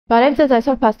Բարև ձեզ,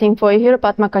 այսօր Pastinfoի հյուրը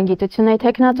պատմական գիտությունների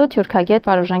թեկնածու Թուրքագետ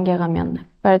Պարոժան Գեղամյանն է։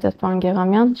 Բարև ձեզ, պարոն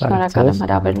Գեղամյան, շնորհակալ եմ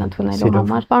հրավերն ընդունելու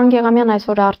համար։ Պարոն Գեղամյան,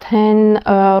 այսօր արդեն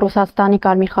Ռուսաստանի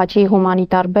Կարմիր խաչի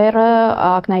հումանիտար բեռը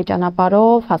ակնայի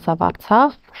ճանապարհով հասավ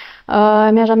Արցախ։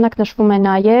 Միաժամանակ նշվում է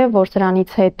նաև, որ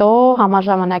սրանից հետո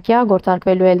համաժամանակյա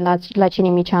գործարկվելու է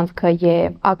Լաչինի միջանցքը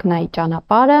եւ ակնայի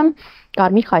ճանապարհը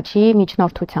Կարմիր խաչի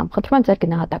միջնորդությամբ։ Խնդրում եմ ձեր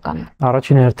գնահատականը։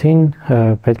 Առաջին հերթին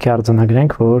պետք է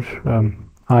արձանագրենք, որ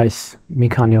այս մի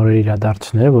քանի օրերի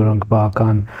իրադարձությունները, որոնք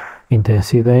բավական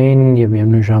ինտենսիվ էին եւ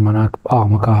միևնույն ժամանակ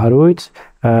աղմկահարույց,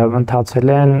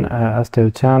 ընթացել են ըստ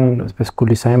էության, այսպես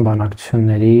կուլիսային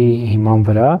բանակցությունների հիման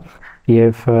վրա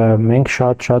եւ մենք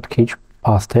շատ քիչ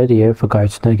փաստեր եւ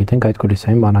վկայություններ գիտենք այդ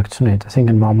կուլիսային բանակցություններից,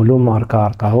 այսինքն մամուլում արկա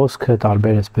արտահոսքը,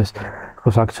 տարբեր այսպես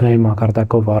խոսակցությունների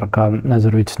մակարդակով առկա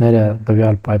զրույցները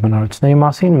տվյալ պայմանավորությունների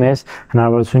մասին մեզ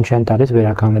հնարավորություն չեն տալիս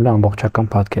վերականգնելու ամբողջական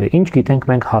պատկերը։ Ինչ գիտենք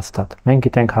մենք հաստատ։ Մենք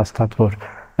գիտենք հաստատ, որ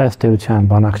ըստ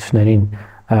էության բանակցություններին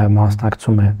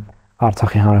մասնակցում է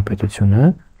Արցախի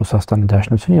Հանրապետությունը, Ռուսաստանի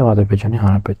Դաշնությունը եւ Ադրբեջանի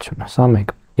Հանրապետությունը։ Սա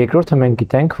մեկ։ Երկրորդը մենք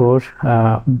գիտենք, որ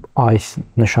այս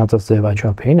նշածած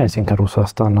ձևաչափին, այսինքն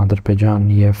Ռուսաստան, Ադրբեջան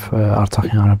եւ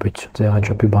Արցախի Հանրապետություն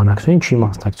ձևաչափի բանակցությունին չի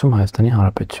մասնակցում Հայաստանի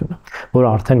Հանրապետությունը,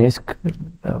 որը արդեն իսկ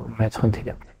մեծ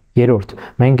խնդիր է։ Երրորդ,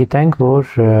 մենք գիտենք, որ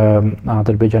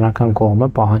ադրբեջանական կողմը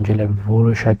պահանջել է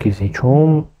որոշակի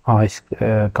զիջում այս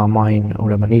կամ այն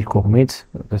ուրեմն իր կողմից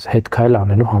հետ քայլ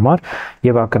անելու համար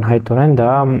եւ ակնհայտորեն դա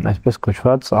այսպես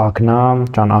կոչված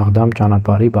աղդամ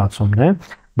ճանապարհի բացումն է,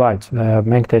 բայց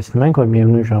մենք տեսնում ենք, որ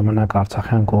միևնույն ժամանակ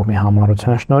Արցախյան կողմի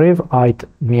համառության շնորհիվ այդ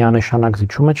միանշանակ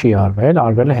զիջումը չի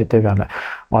արվել է հետեւյալը.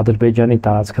 Ադրբեջանի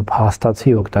տարածքը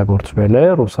փաստացի օգտագործվել է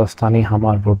Ռուսաստանի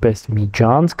համար որպես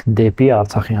միջանցք դեպի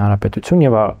Արցախի Հանրապետություն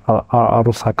եւ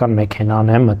ռուսական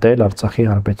մեքենան է մտել Արցախի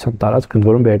Հանրապետության տարածք,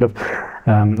 ընդ որում բերելով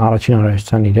առաջին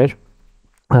անհրաժեշտության իրեր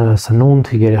սնունդ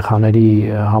երեխաների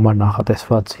համար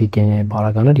նախատեսված հիգիենայի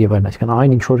պարագաներ եւ այլն, այսինքն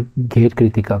այն ինչ որ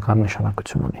գերկրիտիկական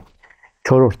նշանակություն ունի։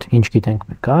 Չորրորդ, ինչ գիտենք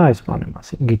մենք այս բանի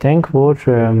մասին։ Գիտենք, որ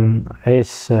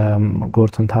այս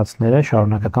գործընթացները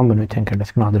շարունակական բնույթ են կրել,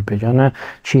 այսինքն Ադրբեջանը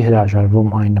չի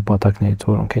հրաժարվում այն նպատակներից,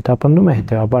 որոնք հետապնդում է,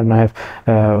 հետեւաբար նաև,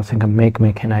 ասենք, մեկ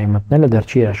մեքենայի մտնելը դեռ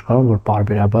չի երաշխավորում, որ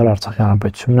պարբերաբար Արցախի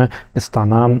Հանրապետությունը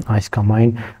կստանա այս կամ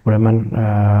այն, ուրեմն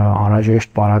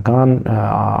անհրաժեշտ պարագան,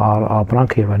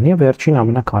 ապրանք եւ այլն, եւ վերջին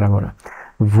ամենակարևորը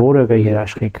որևէ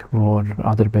երաշխիք, որ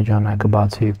Ադրբեջանը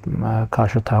կբացի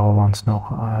քաշը թաղով անցնող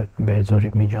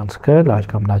Բերձորի միջանցքը,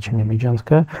 կամ Լաչինի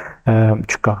միջանցքը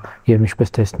չկա։ Եվ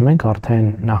ինչպես տեսնում ենք, արդեն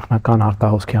նախնական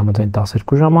արտահոսքի համաձայն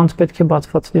 12 ժամ անց պետք է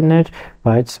բացված լիներ,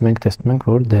 բայց մենք տեսնում ենք,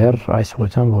 որ դեռ այս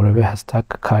ուղղությամբ որևէ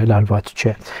հստակ քայլ արված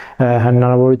չէ։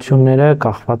 Հնարավորությունները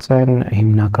կախված են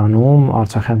հիմնականում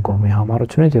Արցախյան կողմի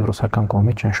համառությունից եւ ռուսական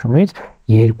կողմի ճնշումից,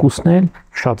 երկուսն էլ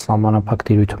շատ սահմանափակ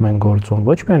տիրույթում են գործում,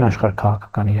 ոչ միայն աշխարհ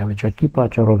քաղաքական իրավիճակի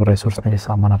պատճառով, ռեսուրսների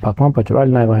սահմանափակման պատճառով,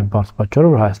 այլ նաև այն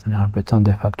պատճառով, որ Հայաստանի Հանրապետության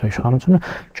դեֆակտո իշխանությունը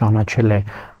ճանաչել է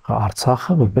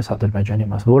Արցախը որպես Ադրբեջանի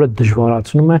մաս, որը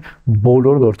դժվարացնում է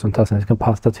բոլոր գործընթացները, այսինքն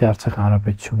փաստացի Արցախի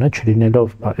Հանրապետությունը,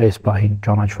 չլինելով այս պահին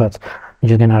ճանաչված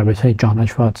միջազգային հանրապետությունի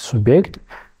ճանաչված սուբյեկտ,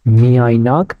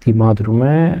 միայնակ դիմադրում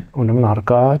է ուրեմն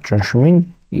առկա ճնշումին,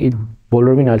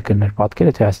 բոլորովին այլ կլներ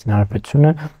պատկերը, թե Հայաստանի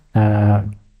Հանրապետությունը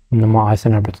նման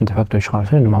Հայաստանի Հանրապետության դեֆակտո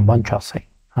իշխանությունը նման բան չասի։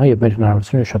 Եվ մեր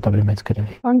հնարավորությունը շատ ավելի մեծ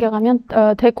կլինի։ Պարոն Գեղամյան,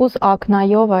 թեկուզ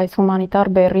ակնայով այս հումանիտար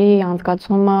բեռի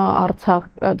անցկացումը Արցախ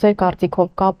ձեր կարծիքով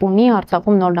կապ ունի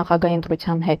Արցախում նոր նախագահի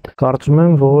ընտրության հետ։ Կարծում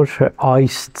եմ, որ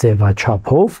այս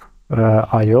ձևաչափով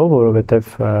այո,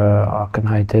 որովհետև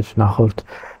ակնհայտ էր նախորդ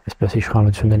այսպես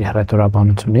իշխանությունների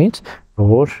հռետորաբանությունից,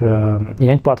 որ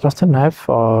իրենք պատրաստ են նաև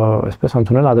այսպես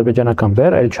ընդունել ադրբեջանական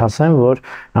բեռ, այլ չասեմ, որ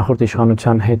նախորդ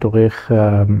իշխանության հետ ուղիղ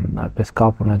այսպես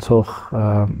կապ ունեցող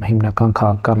հիմնական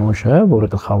քաղաքական ուժը,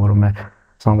 որը գլխավորում է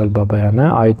Սամվել Բաբայանը,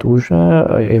 այդ ուժը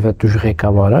եւ այդ ուժի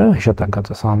ղեկավարը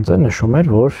հիշատակածս անձը նշում էր,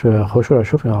 որ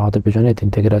խոշորաշով Ադրբեջանի հետ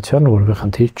ինտեգրացիան որևէ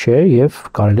խնդիր չէ եւ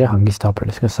կարելի է հանգիստ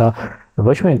ապրել։ Իսկ սա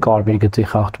ոչ միայն կարմիր գծի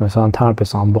խախտում է, սա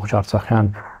ընդհանրապես ամբողջ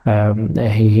արցախյան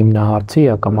հիմնահարցի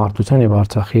ակամարտության եւ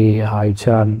Արցախի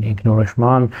հայության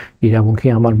ինքնորոշման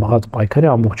իրավունքի համար մղած պայքարի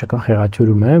ամբողջական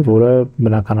խեղաթյուրում է, որը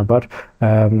բնականաբար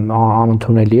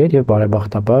անընդունելի է եւ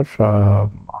բարեբախտաբար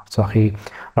Արցախի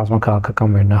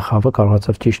ռազմաքաղաքական վերնախավը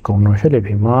կարողացավ ճիշտ կողմնորոշել եւ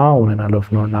հիմա ունենալով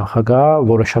նոր նախագահ,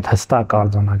 որը շատ հստակ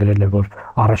արձանագրել է, որ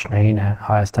առաջնային է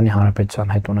Հայաստանի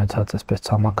Հանրապետության հետ ունեցած այսպես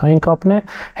ցամաքային կապն է,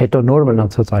 հետո նոր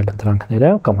մնացած այլ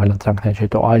ընտրանքները կամ այլ ընտրանքներից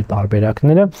հետո այլ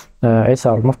տարբերակները, այս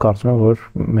առումով կարծում եմ, որ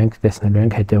մենք տեսնելու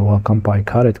ենք հետեւողական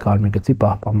պայքար այդ կարմիր գծի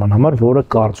պահպանման համար, որը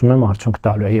կարծում եմ արդյունք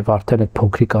տալու է եւ արդեն այդ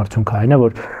փոքրիկ արդյունքը այն է,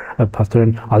 որ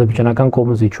փաստորեն ադրբեջանական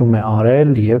կողմը զիջում է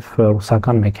արել եւ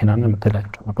ռուսական մեքենան է մտել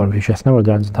այդ ճանապարհով։ Հիշեցնեմ, որ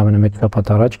դրանից ընդամենը մեկ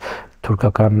շաբաթ առաջ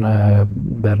թուրքական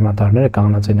բեռնատարները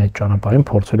կանգնած են այդ ճանապարհին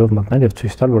փորձելով մտնել եւ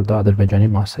ցույց տալ, որ դա Ադրբեջանի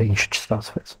մաս է, ինչը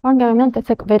չստացվեց։ Պարոն Գերամյան,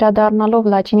 տեսեք, վերադառնալով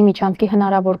Լաչինի միջանցքի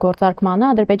հնարավոր գործարկմանը,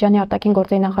 Ադրբեջանի արտաքին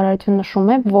գործերի նախարարությունը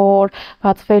նշում է, որ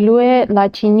բացվելու է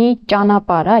Լաչինի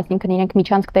ճանապարհը, այսինքն իրենք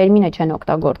միջանցք տերմինը չեն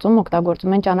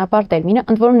օգտագործում են ճանապարհ տերմինը,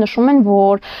 ընդ որում նշում են,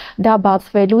 որ դա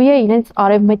բացվելու է իրենց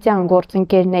արևմտյան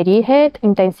գործընկերների հետ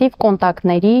ինտենսիվ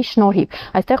կոնտակտների շնորհիվ։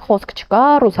 Այստեղ խոսք չկա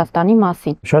Ռուսաստանի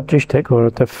մասին։ Շատ ճիշտ է,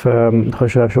 որովհետեւ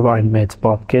խոշորաշով այն մեծ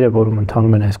պատկերը, որում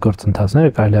ընթանում են այս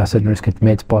գործընթացները, կարելի ասել նույնիսկ այդ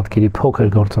մեծ պատկերի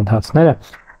փոքր գործընթացները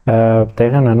տեղի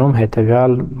են ունենում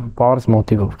հետևյալ բարձ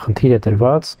մոտիվով։ Խնդիր է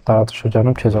դրված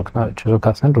տարածաշրջանում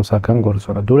չեզոքացնել ռուսական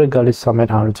գործոնը։ Դուր է գալիս սա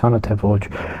մեր հանրությանը, թե ոչ,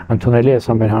 ընդունելի է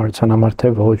սա մեր հանրության համար,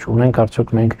 թե ոչ, ունենք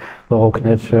արդյոք մենք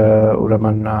բողոքներ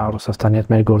ուրեմն Ռուսաստանի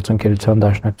հետ մեր գործընկերության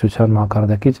դաշնակցության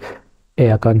մակարդակից,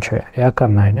 էական չէ։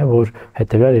 Էականն այն է, որ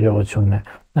հետևյալ իրողությունն է։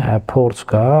 Փորձ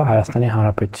կա Հայաստանի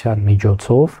Հանրապետության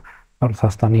միջոցով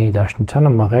Ռուսաստանի Դաշնությանը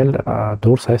մղել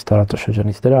դուրս այս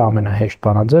տարածաշրջանից։ Դրա ամենահեշտ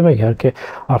բանաձևը իհարկե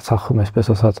Արցախում,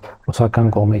 այսպես ասած, ռուսական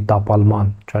կողմի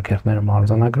տապալման ճակերտները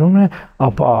մարզանագրումն է,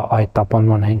 ապա այդ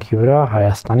տապալման հենքի վրա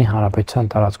Հայաստանի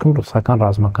Հանրապետության տարածքում ռուսական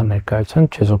ռազմական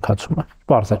ներկայության չեզոքացումը։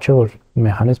 Պարզ է, չէ՞ որ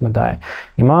մեխանիզմը դա է։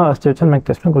 Հիմա ըստ էության մենք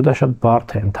տեսնում ենք, որ դա շատ բարդ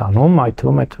է ընթանում, այդ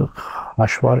թվում այդ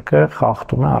հաշվարկը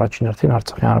խախտում է առաջին հերթին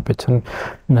Արցախի Հանրապետության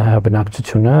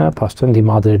բնակչությունը, փաստորեն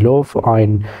դիմադրելով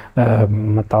այն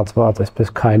մտածված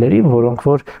այսպես քայլերին, որոնք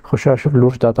որ խոշորաշով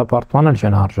լուրջ դատապարտման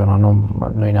չեն արժանանում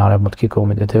նույն արևմուտքի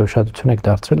կողմից, եթե ուշադրություն եք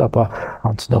դարձրել, ապա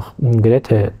անցնող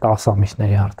գրեթե 10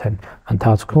 ամիսների արդեն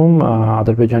ընթացքում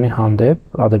Ադրբեջանի հանդեպ,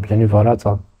 Ադրբեջանի վարած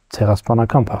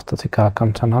ցեղասպանական փաստացի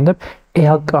քաղաքականության հանդեպ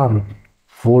էական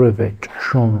որևէ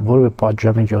ճնշում, որևէ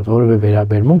պատժամիջոց, որևէ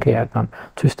վերաբերմունք էական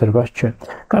ցույց տրված չէ։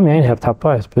 Կամ միայն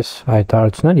հերթապահ այսպես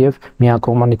հայտարարություններ եւ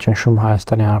միակողմանի ճնշում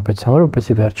Հայաստանի Հանրապետության վրա,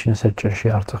 որպեսզի վերջինս էլ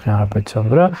ճնշի Արցախի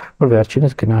Հանրապետության վրա, որ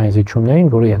վերջինս գնա այն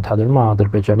զիջումներին, որը ենթադրում է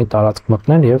Ադրբեջանի տարածք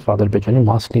մտնել եւ Ադրբեջանի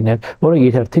մաս լինել, որը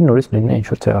իր հերթին նորից լինի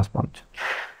ինչ-որ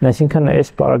ցեղասպանություն։ Այսինքն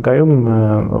այս պարագայում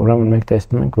ուրեմն մենք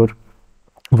տեսնում ենք, որ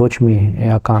ոչ մի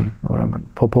էական ուրեմն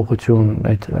փոփոխություն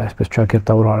այդ այսպես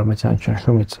ճակերտավոր արևմտյան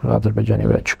ճնշումից Ադրբեջանի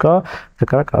վրա չկա,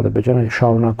 դեպի Ադրբեջանը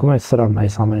շարունակում է սրան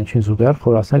այս ամեն ինչին զուգահեռ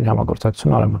խորացնել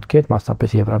համագործակցություն արևմուտքի հետ, մասնապես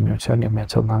Եվրամիության եւ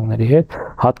Միացյալ Նահանգների հետ,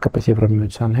 հատկապես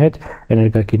Եվրամիության հետ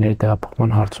էներգակիրների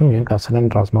տեղափոխման հարցում իրենք ասել են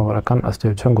ռազմավարական ըստ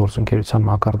էության գործընկերության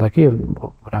մակարդակի եւ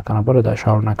բնականաբար դա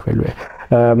շարունակվելու է։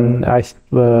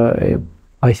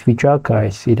 Այս վիճակը,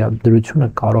 այս իրադրությունը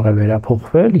կարող է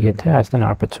վերափոխվել, եթե Հայաստանի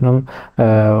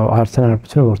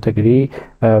Հանրապետությունը որտեղի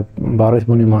բառից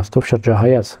բուն իմաստով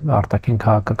շրջահայաց արտաքին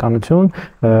քաղաքականություն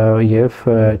եւ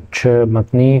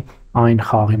չմտնի այն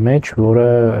խաղի մեջ, որը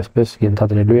այսպես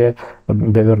ենթադրելու է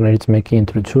բևեռներից մեկի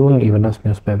ընտրություն ի վնաս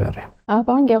մյուս բևեռի։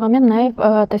 Պարոն Գեղամյան, նաև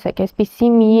տեսեք, այսպիսի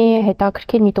մի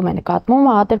հետաքրքիր միտում է նկատվում,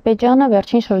 Ադրբեջանը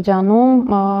վերջին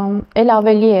շրջանում ել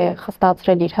ավելի է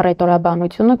խստացրել իր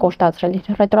հռետորաբանությունը, կոշտացրել իր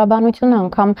հռետորաբանությունը,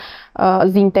 անգամ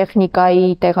զինտեխնիկայի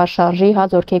տեղաշարժի,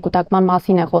 զորքի կուտակման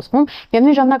մասին է խոսվում, եւ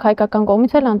նույն ժամանակ հայկական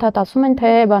կողմից էլ անդադ ասում են,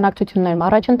 թե բանակցություններում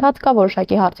առաջընթաց կա,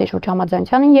 որոշակի հարցի շուրջ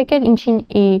համաձայնության են եկել, ինչին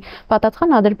ի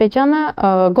պատասխան Ադրբեջանը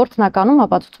գործնականում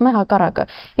ապացուցում է հակառակը։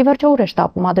 Ի վերջո ուր է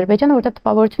շտապում Ադրբեջանը, որտեղ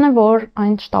տպավորություն է, որ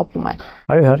այն շտապում է։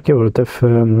 Այո, իհարկե, որովհետև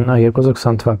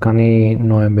 2020 թվականի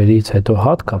նոյեմբերից հետո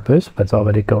հատկապես, բայց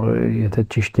ավելի եթե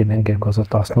ճիշտ լինենք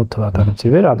 2018 թվականից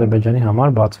ի վեր Ադրբեջանի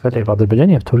համար բացվել եւ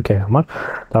Ադրբեջանի եւ Թուրքիայի համար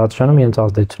տարածաշրջանում իրենց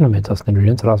ազդեցությունը մեծացնելու,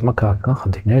 իրենց ռազմաքաղաքական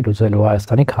խնդիրները լուծելու,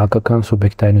 Հայաստանի քաղաքական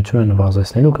սուբյեկտայնությունը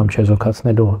նվազեցնելու կամ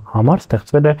չեզոքացնելու համար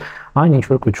ստեղծվել է այն, ինչ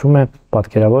որ կոչվում է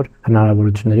պատկերավոր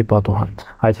հնարավորությունների պատուհան։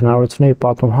 Այդ հնարավորությունների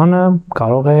պատուհանը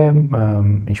կարող է,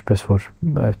 ինչպես որ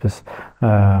այսպես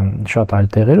շատ այլ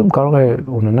տեղերում կարող է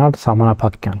ունենալ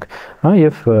սահմանափակ կյանք,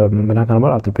 եւ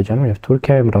բնականաբար Ադրբեջանում եւ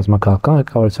Թուրքիայում ռազմաքաղաքական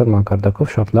ղեկավարության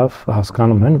մակարդակով շատ լավ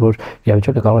հասկանում են, որ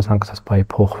իրավիճակը կարող է ցանկացած բայի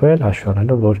փոխվել, հաշվի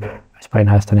առնելով, որ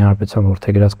այսպես Հայաստանի Հանրապետության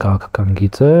որդեգրած քաղաքական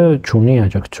գիծը չունի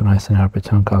աջակցություն Հայաստանի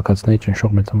Հանրապետության քաղաքացիների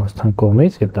ճնշող մեծամասնության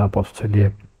կողմից եւ դա ապացուցելի է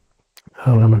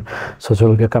ուրեմն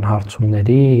սոցիոլոգիական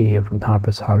հարցումների եւ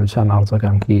ընդհանրապես հանրության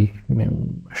արձագանքի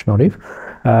շնորհիվ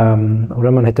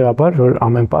ուրեմն հետեւաբար որ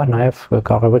ամեն պահ նաեւ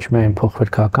կարող է ոչ միայն փոխվել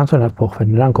քաղաքականությունը, այլ փոխվել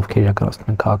նրանք, ովքեր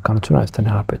իրականացնում են քաղաքականությունը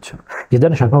Հայաստանի Հանրապետությունում։ Իսկ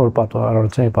դա նշանակում է, որ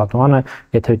պատահարությունների պատուհանը,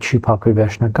 եթե չի փակվի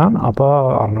վերջնական, ապա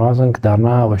առնվազն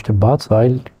կդառնա ոչ թե բաց,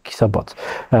 այլ կիսաբաց,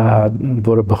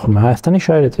 որը բխում է Հայաստանի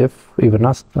շահերից եւ ի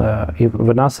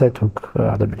վնաս է թուրք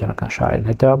ադրբեջանական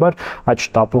շահերին։ Հետեւաբար այդ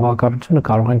շտապողականությունը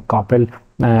կարող են կապել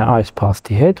այս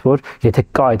փաստի հետ, որ եթե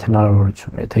կա այդ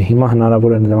հնարավորությունը, եթե հիմա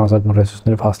հնարավոր է նվազագույն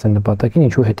ռեսուրսներով հասնել նպատակին,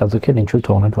 ինչու հետաձգել, ինչու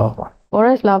թողնել վաղվան։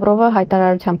 Որպես Լավրովը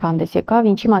հայտարարությամբ հանդես եկավ,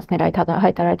 ինչի մասն էր այդ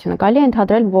հայտարարությունը։ Կարելի է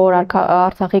ընդհանրել, որ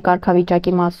Արցախի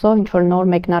կարգավիճակի մասով ինչ որ նոր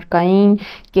մեկնարկային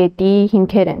կետի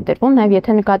հիմքեր են դրվում, նաև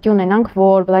եթե նկատի ունենանք,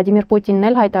 որ Վլադիմիր Պուտինն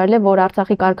էլ հայտարարել է, որ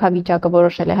Արցախի կարգավիճակը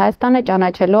որոշել է Հայաստանը,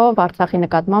 ճանաչելով Արցախի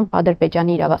նկատմամբ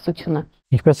Ադրբեջանի իրավասությունը։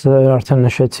 Ինչպես արդեն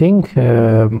նշեցինք,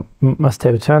 ըստ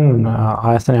էության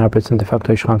Հայաստանի Հանրապետության դե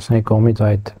ֆակտո իշխանությունների կողմից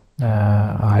այդ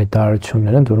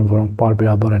հայտարարություններ են, որոնք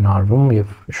պարբերաբար են արվում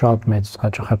եւ շատ մեծ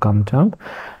հաճախականությամբ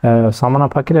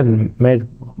սահմանափակել են մեր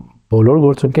բոլոր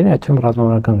գործընկերների, այդ թվում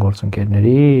ռազմավարական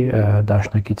գործընկերների,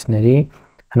 դաշնակիցների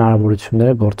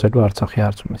հնարավորությունները գործելու Արցախի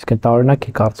հարցում։ Իսկ տարօրինակ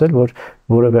է կարծել, որ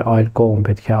որևէ այլ կողմ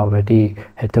պետք է ավելի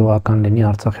հետևական լինի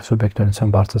Արցախի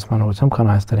սուբյեկտիվության բարձրացման ուղղությամբ,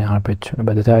 քան Հայաստանի Հանրապետությունը,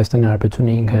 բայց եթե Հայաստանի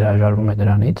Հանրապետությունը ինքը հրաժարվում է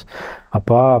դրանից,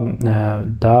 ապա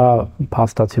դա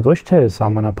փաստացի ոչ թե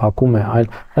սահմանափակում է,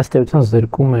 այլ ըստ էության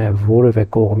զրկում է որևէ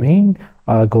կողմին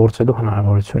գործելու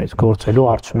հնարավորությունից, գործելու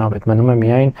արդյունավետ։ Մնում է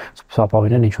միայն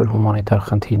սապավինել ինչ-որ հումանիտար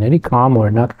խնդիրների կամ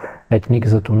օրինակ էթնիկ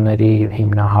զտումների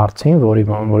հիմնահարցին,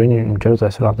 որին միջոցով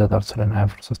այսօր անդրադարձել է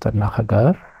նաև Ռուսաստանի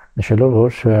նախագահը, նշելով,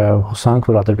 որ հուսանք,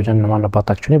 որ Ադրբեջանը նման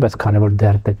նպատակ չունի, բայց քանի որ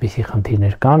դեռ այդպիսի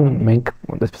խնդիրներ կան, մենք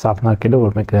այսպես ակնարկելով,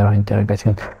 որ մենք դեռ այնտեղ ենք,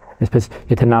 այսինքն այսպես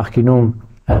եթե նախկինում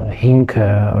հիմքը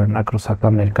օրինակ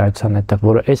ռուսական ներկայության այդտեղ,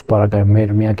 որը այս պարագայում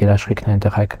մեր միակ երաշխիքն է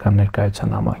այնտեղ հայկական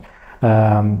ներկայության համար,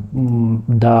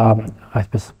 դա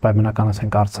այսպես պայմանական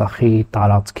ասենք Արցախի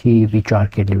տարածքի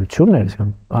վիճարկելիությունն է,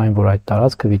 այսինքն այն, որ այդ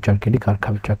տարածքը վիճարկելի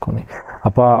կարգավիճակ ունի,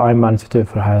 ապա այն բանից հետո,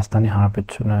 որ Հայաստանի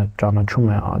Հանրապետությունը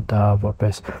ճանաչում է դա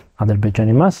որպես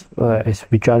Ադրբեջանի մաս, այս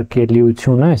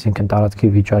վիճարկելիությունը, այսինքն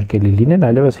տարածքի վիճարկելի լինել,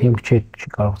 այլևս հիմք չի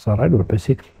կարող ծառայել,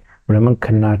 որպեսզի ուրեմն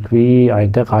քննարկվի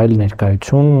այնտեղ այլ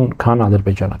ներկայություն, քան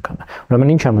ադրբեջանականը։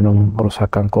 Ուրեմն ինչ է մնում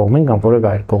ռուսական կողմին կամ որևէ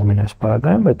այլ կողմին այս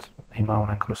պարագայում, բայց հիմա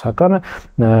ունենք ռուսականը,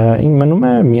 մնում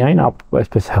է միայն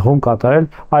այսպես հղում կատարել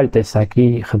այլ տեսակի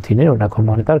խնդիրներ, օրինակ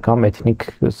հումանիտար կամ էթնիկ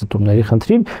զտումների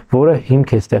խնդրին, որը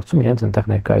հիմք է ստեղծում իրենց այնտեղ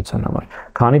ներկայության համար։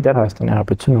 Քանի դեռ Հայաստանի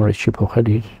Հանրապետությունը նորից չի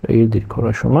փոխել իր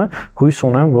դիրքորոշումը, հույս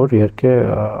ունեմ, որ իհարկե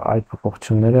այդ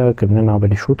փոփոխությունները կլինեն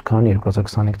ավելի շուտ, քան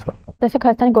 2025 թվականին։ Տեսեք,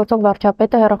 Հայաստանի գործող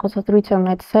վարչապետը հեռախոսազրույց է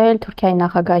ունեցել Թուրքիայի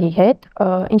նախագահի հետ։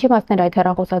 Ինչի մասն էր այդ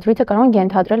հեռախոսազրույցը, կարող ենք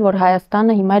ենթադրել, որ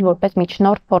Հայաստանը հիմա էլ որպես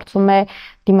միջնորդ փորձում է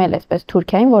դիմել այսպես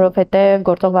Թուրքիային, որովհետև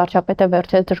գործող վարչապետը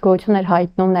վերջերս դժգոհություն էր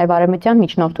հայտնում նաև արևմտյան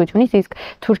միջնորդությունից, իսկ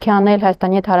Թուրքիան էլ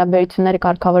Հայաստանի հետ հարաբերությունները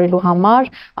կարգավորելու համար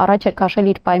առաջ էր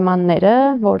քաշել իր պայմանները,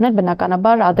 որն էլ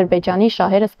բնականաբար Ադրբեջանի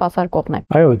շահերը սպասարկողն է։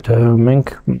 Այո, մենք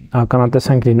ականատես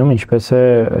ենք լինում ինչպես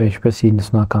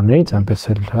 90-ականներից, այնպես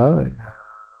էլ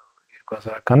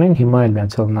 2000-ականին, հիմա էլ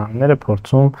Միացյալ Նահանգները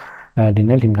փորձում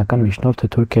լինել հիմնական միջնորդը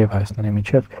Թուրքիայի եւ Հայաստանի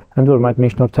միջև, ընդ որում այդ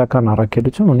միջնորդական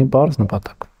առաքելությունը ունի բարձ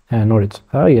նպատակ։ Նորից,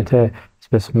 եթե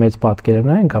այսպես մեծ պատկերը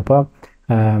նայենք, ապա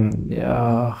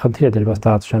խնդիր է դրված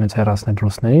տարածաշրջանից հեռացնել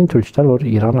ռուսներին, թույլ չտալ, որ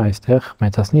Իրանը այստեղ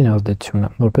մեծացնի իր ազդեցությունը,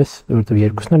 որովհետև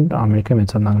երկուսն էլ Ամերիկայի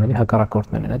Միացյալ Նահանգների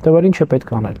հակառակորդներն են։ Հետևաբար ինչ է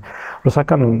պետք անել։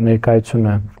 Ռուսական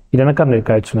ներկայությունը, իրանական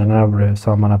ներկայությունը հնարավոր է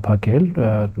սահմանափակել,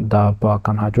 դա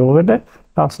բավական հաջողվել է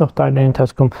անցնող տարիների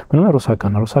ընթացքում, մնում է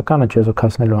ռուսականը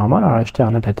չեզոքացնելու համար առաջ է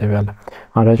անել հետևյալը։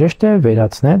 Անհրաժեշտ է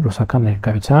վերացնել ռուսական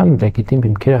ներկայության լեգիտիմ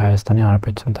հիմքերը Հայաստանի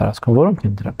Հանրապետության տարածքում, որոնք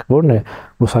են դրանք, որն է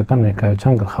ռուսական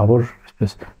ներկայության գլխավոր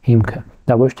այսպես հիմքը։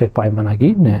 Դա ոչ թե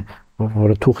պայմանագիրն է,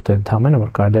 որը թուղթ է ընդամենը,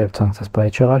 որ կարելի է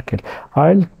ցանկացած չեղարկել,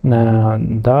 այլ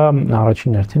դա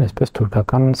առաջին հերթին այսպես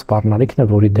թուրքական սպառնալիքն է,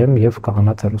 որի դեմ եւ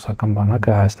կանգնած է ռուսական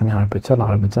բանակը Հայաստանի Հանրապետության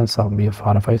արևմտյան եւ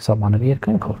հարավային սահմանների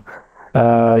երկայնքով։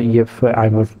 Եվ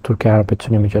այն որ Թուրքիայի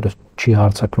Հանրապետությունի միջոցով չի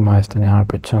հարձակվում Հայաստանի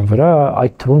Հանրապետության վրա,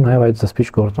 այդ թվում նաև այդ զսպիչ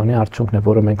գործոնի արդյունքն է,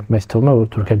 որը մեզ թվում է, որ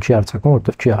Թուրքիան չի հարձակվում,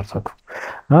 որովհետև չի հարձակվում,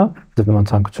 հա, դա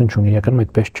նման ցանկություն չունի, իրականում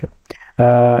այդպես չէ։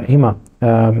 Հիմա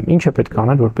ինչ է պետք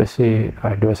անել, որպեսզի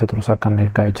այլևս այդ ռուսական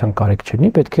ներկայության կարիք չլինի,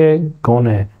 պետք է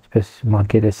գոնե այսպես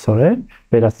մակերեսորեն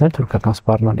վերացնել թուրքական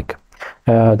սպառնալիքը։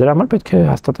 Դրա համար պետք է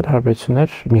հաստատել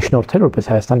հարաբերություններ, միջնորդել, որպես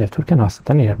Հայաստան եւ Թուրքիան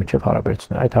հաստատեն իրար միջև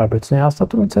հարաբերություններ։ Այդ հարաբերությունների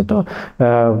հաստատումից հետո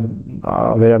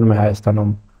վերանում է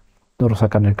Հայաստանում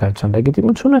ռուսական ներկայության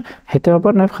լեգիտիմությունը,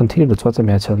 հետեւաբար նաեւ խնդիրը լուծված է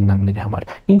Միացյալ Նահանգների համար։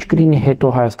 Ինչ կլինի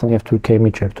հետո Հայաստանի եւ Թուրքիայի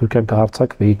միջև, Թուրքիան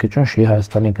կհարձակվի, կճնշի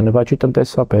Հայաստանին, կնվաճի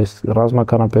տնտեսապես,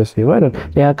 ռազմականապես եւ այլն,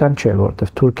 էական չէ,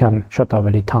 որովհետեւ Թուրքիան շատ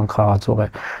ավելի թանկ խաղացող է,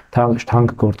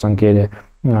 թանկ գործընկեր է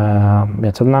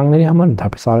Միացյալ Նահանգների համար,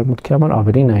 ընդհանրապես Արևմուտքի համար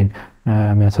ավելին այն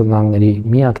Միացյալ Նահանգների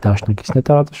միակ դաշնակիցն է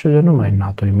տարածաշրջանում, այն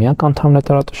ՆԱՏՕ-ի միակ անդամն է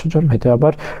տարածաշրջանում,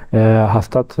 հետեւաբար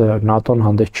հաստատ ՆԱՏՕ-ն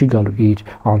հանդես չի գալու իր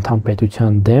անդամ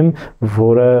պետության դեմ,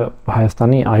 որը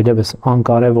Հայաստանի այլևս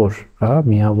անկարևոր, հա,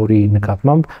 միավորի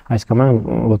նկատմամբ այս կամ այն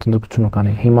ոտնտություն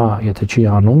կանի։ Հիմա եթե չի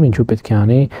անում, ինչու պետք է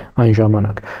անի այն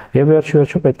ժամանակ։ Եվ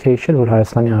վերջիվերջո պետք է հիշել, որ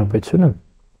Հայաստանի Հանրապետությունը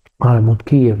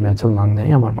Արևմուտքի եւ Միացյալ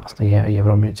Նահանգների համար մասն է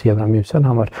Եվրամիության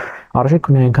համար արժեք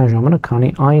ունի այնքան ժամանակ, քանի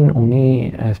այն ունի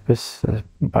այսպես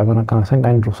պայմանական ասենք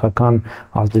այն ռուսական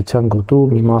ազդեցության գոտու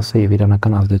մի մասը եւ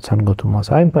իրանական ազդեցության գոտու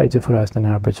մասը։ Այն բայց երբ որ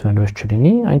Հայաստանի Հանրապետությունը լույս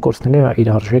չլինի, այն կորցնելու է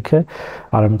իր արժեքը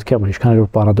Արևմուտքի համար, ինչքան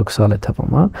որ պարադոքսալ է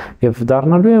թվում, հա, եւ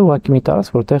դառնալու է ուղղակի մի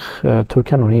տարածք, որտեղ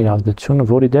Թուրքիան ունի իր ազդեցությունը,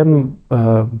 որի դեմ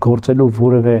գործելու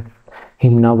որևէ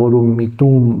հիմնավորում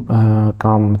միտում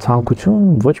կամ ցանկություն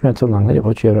ոչ Միացյալ Նահանգների,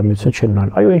 ոչ Եվրամիություն չեն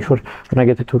ունենալ։ Այո, ինչ որ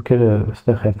օրինակ եթե թուրքերը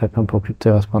այստեղ հերթական փոքրիկ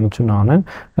ցեղասպանություն անեն,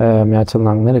 Միացյալ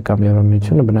Նահանգները կամ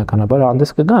Եվրամիությունը բնականաբար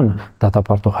հանդես կգան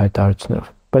դատապարտող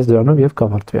հայտարարություններով, բայց դրանով եւ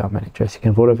կավարտվի ամեն ինչ,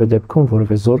 այսինքն որևէ դեպքում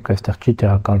որևէ զորք այստեղ չի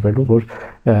տեղակայվելու, որ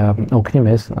օգնի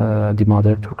մեզ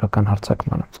դիմադրել թուրքական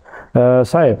հարձակմանը։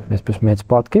 Սա է այսպես մեծ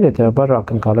պատկեր, հետեւաբար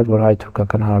ակնկալել, որ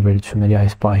հայ-թուրքական հարաբերությունների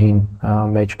այս պահին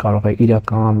մեջ կարող է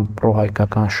իրական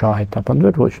պրոհայկական շահ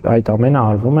հետապնդվել, ոչ այդ ամենը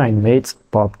արվում է այն մեծ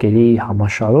պատկերի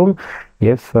համաշարում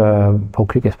եւ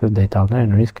փոքրիկ այսպես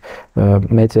դետալները նույնիսկ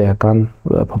մեծ էական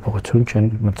փոփոխություն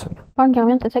չեն մտցնում։ Պարոն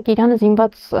Գեղամյան, տեսեք, Իրանը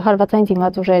հարվածային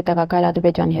զինված ուժեր է տեղակայել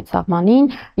Ադրբեջանի հետ սահմանին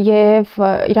եւ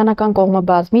իրանական կողմը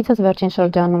բազմիցս վերջին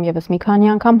շրջանում եւս մի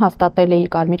քանի անգամ հաստատել է իր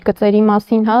կարմիր գծերի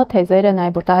մասին, հա, թեզերը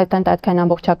նաեւ որ Հայաստանի տարածքային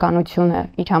ամբողջականությունը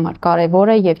իր համար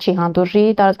կարեւոր է եւ չի հանդուրժի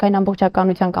տարածքային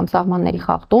ամբողջականության կամ սահմանների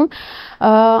խախտում։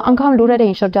 Անգամ լուրեր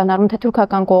էին շրջանառվում, թե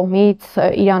թուրքական կողմից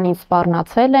Իրանին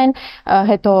սպառնացել են,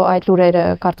 հետո այդ լուրերը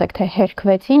կարծեք թե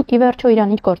հերքվեցին, ի վերջո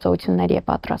Իրան ինչ գործողությունների է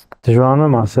պատրաստ։ Դժվարանում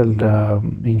եմ ասել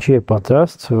ինչի է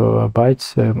պատրաստ, բայց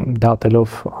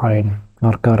դատելով այն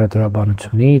արկա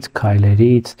ռետրոբանությունից,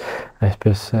 քայլերից,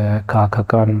 այսպես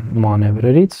քաղաքական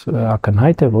մանևրերից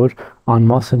ակնհայտ է, որ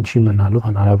անմասն չի մնալու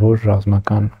հնարավոր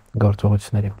ռազմական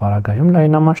գործողությունների պարագայում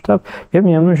լայնամասշտաբ եւ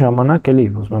միևնույն ժամանակ էլի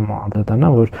ուզում եմ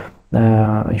անդրադառնալ, որ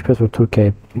ինչպես որ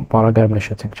Թուրքիայի պարագայում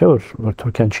նշեցինք, չէ՞ որ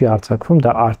Թուրքիան չի արձակվում,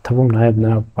 դա արթվում նաև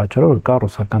նրա պատճառով, որ կա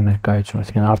ռուսական ներկայություն,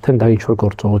 այսինքն արդեն դա ինչ որ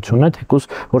գործողություն է, թեկուզ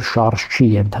որ շարժ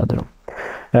չի ենթադրում։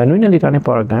 Նույնն էլ Իրանի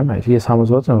պարագայում է, ես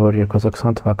համոզված եմ, որ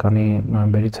 2020 թվականի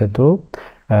նոյեմբերից հետո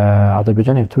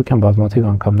Ադրբեջանը եւ Թուրքիան բազմաթիվ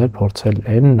անգամներ փորձել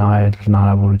են նայել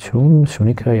հնարավորություն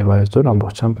Սյունիքը եւ Հայաստան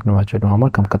ամբողջությամբ նվաճելու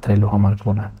համար կամ կտրելու համար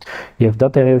գոնե։ Եվ դա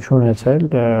տեղյություն ունեցել,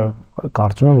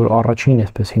 կարծում եմ, որ առաջին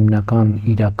այսպես հիմնական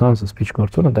իրական զսպիչ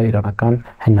գործոնը դա իրանական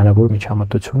հնարավոր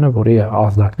միջամտությունն է, որի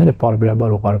ազդակները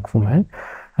պարբերաբար ուղարկվում են,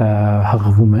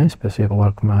 հղվում է, այսպես եւ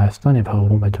ուղարկվում է Հայաստան եւ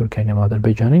հղվում է Թուրքիային եւ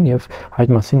Ադրբեջանին եւ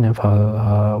այդ մասին եւ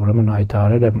ուրեմն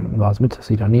հայտարարել է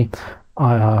բազմիցս Իրանի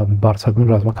բարձրագույն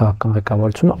ռազմաքաղաքական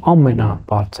ղեկավարությունը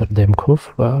ամենաբարձր դեմքով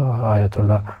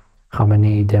այաթոլլա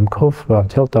Խամենեիի դեմքով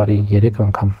անցյալ տարի 3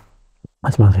 անգամ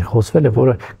այս մասին խոսվել է,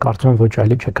 որը կարծում եմ ոչ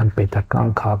այլ չէ, քան պետական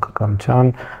քաղաքականության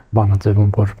բանաձևում,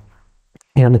 որ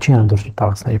Իրանը չի անդուրժի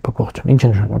տարածքների փոփոխություն։ Ինչ է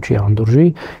նշանակում չի անդուրժի,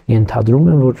 ենթադրում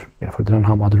են, որ երբ որ դրան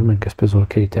համադրում ենք այսպես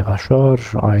զորքերի տեղաշարժ,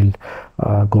 այլ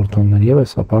գործոններ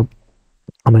եւս, ապա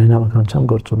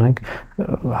ամենանավականությամբ գործ ունենք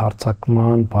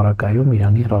հարձակման պարագայում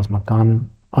Իրանի ռազմական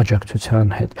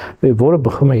աջակցության հետ, որը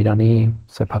բխում է Իրանի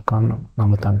սեփական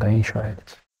անվտանգային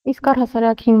շահերից։ Իսկ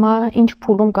առհասարակ հիմա ինչ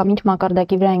փուլում կամ ինչ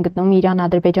մակարդակի վրա են գտնվում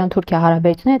Իրան-Ադրբեջան-Թուրքիա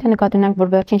հարաբերությունները, եթե նկատի ունենք, որ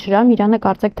վերջին շրջանում Իրանը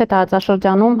կարծեք թե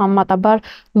տարածաշրջանում համեմատաբար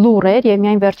լուռ էր եւ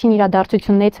միայն վերջին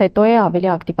իրադարձություններից հետո է ավելի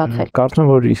ակտիվացել։ Կարծում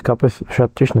եմ, որ իսկապես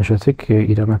շատ ճիշտ նշեցիք,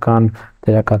 իրանական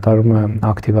դերակատարումը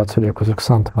ակտիվացել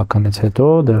 2020 թվականից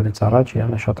հետո, դրանից առաջ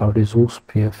Իրանը շատ ավելի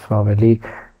զուսպ եւ ավելի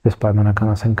Ես պայմանական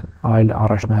ասենք այլ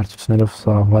առաջնահերթություններով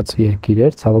զբաղված երկիր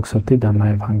էր, ցավոք սրտի դա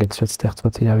նաև հանգեցրեց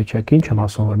ստեղծված իրավիճակին, չեմ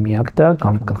ասում որ միակ դա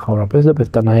կամ գլխավորապես դա,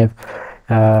 բայց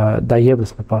դա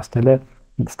եւս նպաստել է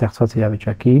ստեղծված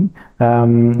իրավիճակին։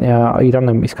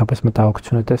 Իրանը իսկապես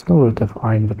մտահոգություն է տեսնում, որովհետև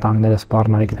այն վտանգները,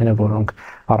 սպառնալիքները, որոնք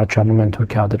առաջանում են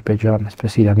Թուրքիա-Ադրբեջան,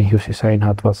 այսպես Իրանի հյուսիսային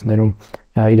հատվածներում,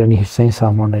 Իրանի հյուսիսային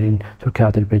սահմաններին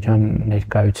Թուրքիա-Ադրբեջան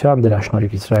ներկայության, դրա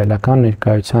շնորհիվ իսրայելական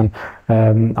ներկայության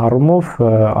առումով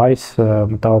այս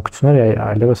մտահոգությունները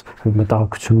այլևս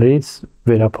մտահոգություններից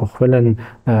վերափոխվել են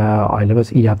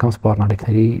այլևս իրական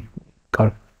սպառնալիքների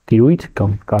տիրույթ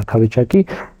կամ կարգավիճակի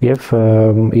եւ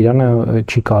Իրանը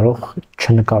չի կարող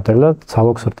չնկատելը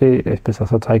ցավոք սրտի, այսպես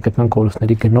ասած, հայկական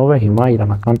կորուստների գնով է հիմա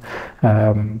իրանական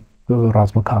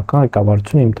ռազմաքաղաքական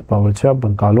ղեկավարությունը իմ տպավորությամբ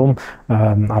ընկալում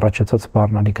առաջացած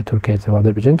սպառնալիքը Թուրքիայից եւ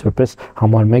Ադրբեջանից որպես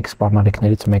համար 1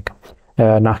 սպառնալիքներից մեկը։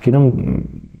 նախկինում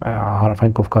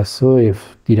Հարավային Կովկասում եւ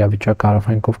իրավիճակը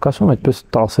Հարավային Կովկասում այդպես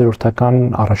 10-րդական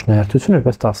առաջնահերթություն,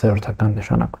 այդպես 10-րդական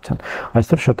նշանակության։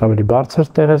 Այստեղ շատ ավելի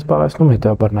բարձր տեղ է զբաղեցնում,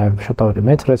 հետեւաբար նաեւ շատ ավելի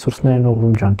մեծ ռեսուրսներ են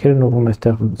ուղղվում, ջանքեր են ուղղվում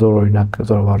այստեղ զորօրինակ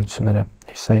զորավարությունները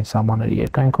հյուսային սահմանների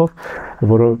երկայնքով,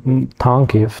 որը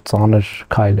թանկ եւ ծանր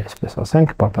քայլ է, այսպես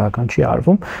ասենք, պատահական չի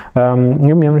արվում։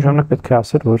 Միևնույն պետք է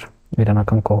ասել, որ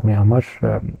իրանական կողմի համար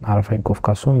Հարավային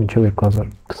Կովկասում մինչև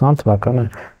 2020 թվականը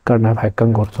կար նաև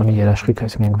հայկական գործոնի երաշխիք,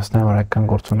 այսինքն վստահ որ հայկական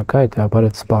գործոնը կա, հետեւաբար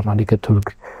այդ սպառնալիքը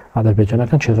թուրք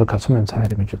ադրբեջանական չեզոքացում են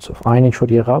հայերի միջոցով։ Այն ինչ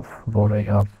որ եղավ, որը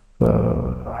եղավ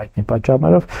հայտնի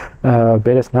պատճառներով,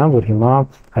 բերեց նրան, որ հիմա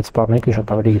այդ սպառնալիքը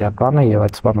շատ ավելի իրական է եւ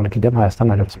այդ սպառնալիքի դեմ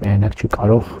Հայաստանը այլևս միայնակ չի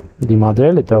կարող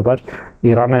դիմադրել, հետեւաբար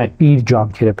Իրանը իր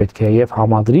ջանքերը պետք է եւ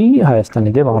համադրի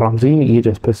Հայաստանի դեմ առանձին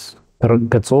իր այսպես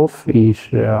գծով իր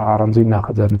առանձին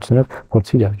նախաձեռնությունով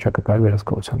փորձի իրավիճակը կարելի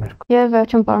վերահսկողության ներքո։ Եվ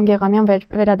վերջում պարոն Գեղամյան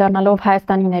վերադառնալով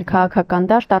Հայաստանի ներքաղաքական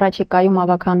դաշտ առաջիկայում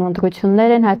ավականու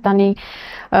ընտրություններ են, Հայաստանի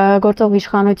գործող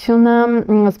իշխանությունը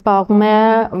զբաղվում է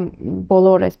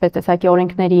բոլոր այսպես տեսակի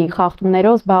օրենքների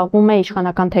խախտումներով, զբաղվում է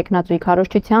իշխանական տեխնացուի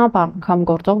քարոզչությամբ, անգամ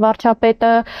գործող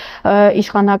վարչապետը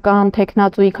իշխանական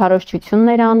տեխնացուի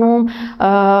քարոզչություններ անում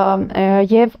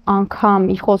եւ անգամ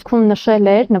իր խոսքում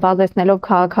նշել էր, նվազեցնելով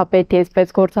քաղաքապետի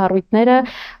այսպես գործառույթները,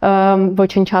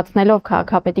 ոչնչացնելով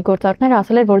քաղաքապետի գործառույթները,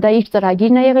 ասել էր, որ դա իր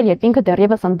ծրագիրն է եղել, երբ ինքը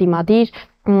դեռևս ընդդիմադիր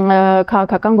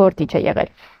քաղաքական գործիչ է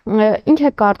եղել։ Ինչ է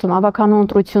կարծում ավականու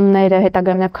ընտրությունները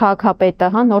հետագայում քաղաքապետը,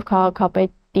 նոր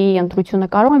քաղաքապետի ընտրությունը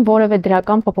կարող են որևէ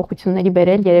դրական փոփոխությունների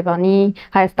բերել Երևանի,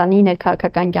 Հայաստանի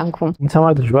ներքաղաքական կյանքում։ Ինձ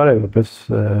համար դժվար է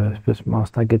որպես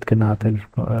մասնագետ գնահատել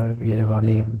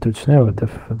Երևանի ընտրությունները,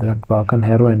 որովհետև դրանք բավական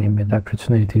հեռու են իմ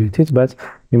հետաքրքրությունների տիրույթից, բայց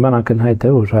մի բան ակնհայտ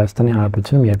է, որ Հայաստանի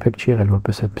Հանրապետությունում երբեք չի եղել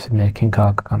որպես այդպիսի ներքին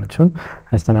քաղաքականություն։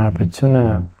 Հայաստանի Հանրապետությունը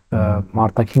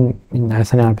Մարտակին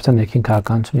Հայաստանի Հանրապետության ներքին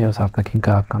քաղաքականություն եւ արտաքին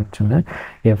քաղաքականություն է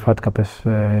եւ հատկապես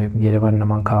Երևանի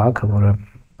նման քաղաքը, որը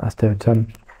ըստ էության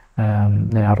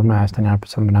ներառում է Հայաստանի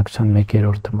Հանրապետության բնակչության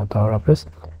 1/3-ը մոտավորապես,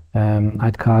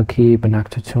 այդ քաղաքի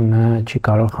բնակչությունը չի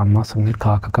կարող անմասն լինել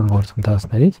քաղաքական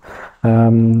գործընթացներից։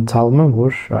 Ցավում եմ,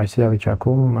 որ այս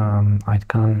իրավիճակում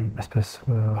այդքան այսպես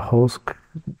հոսք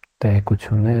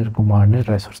տեղեկություններ, գումարներ,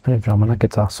 ռեսուրսներ ժամանակ է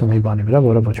ծախսում մի բանի վրա,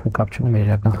 որը ոչ մի կապ չունի մեր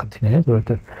իրական խնդիրների հետ,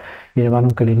 որովհետև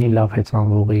Երևանում կլինի լավ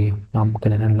հեծանվողի կամ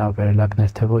կլինեն լավ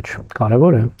վերելակներ, թե ոչ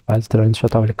կարևոր է, բայց դրանից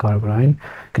շատ ավելի կարևոր այն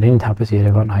կլինի ընդհանրապես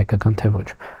Երևան հայկական թե ոչ։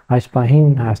 Այս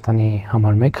պահին Հայաստանի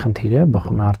համար մեկ խնդիր է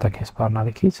բխում է արտաքին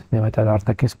սպառնալիքից, եւ այդ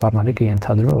արտաքին սպառնալիքը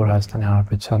ենթադրում է, որ Հայաստանի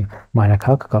Հանրապետության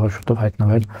մայրաքաղաքը կարող շուտով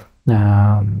հայտնվել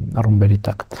ռումբերի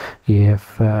տակ եւ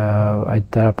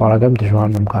այդ պարագայում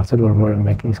դժվար եմ կարծել, որ որևէ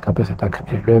մեկին իսկապես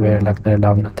հետաքրքիր է վերելակները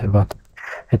լավն է թե վատ։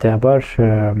 Հետեւաբար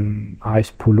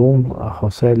այս փուլում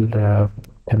խոսել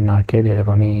քննարկել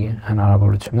Երևանի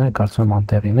հնարավորությունները կարծում եմ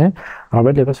անտեղին է,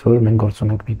 առավել եւս որ մենք գործ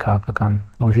ունենք մի քաղաքական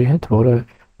ուժի հետ, որը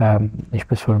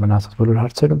ինչպես որ մնացած բոլոր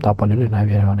հարցերում տապալել է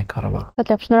նաև Երևանի կառավարումը։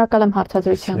 Շատ շնորհակալ եմ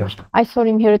հարցազրույցի համար։ Այսօր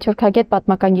իմ հյուրընկալագետ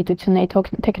պատմական գիտությունների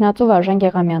տեխնացու Վարժան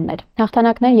Գեղամյանն էր։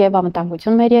 Հաղթանակներ եւ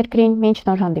անվտանգություն մեր երկրին, մինչ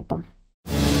նոր հանդիպում։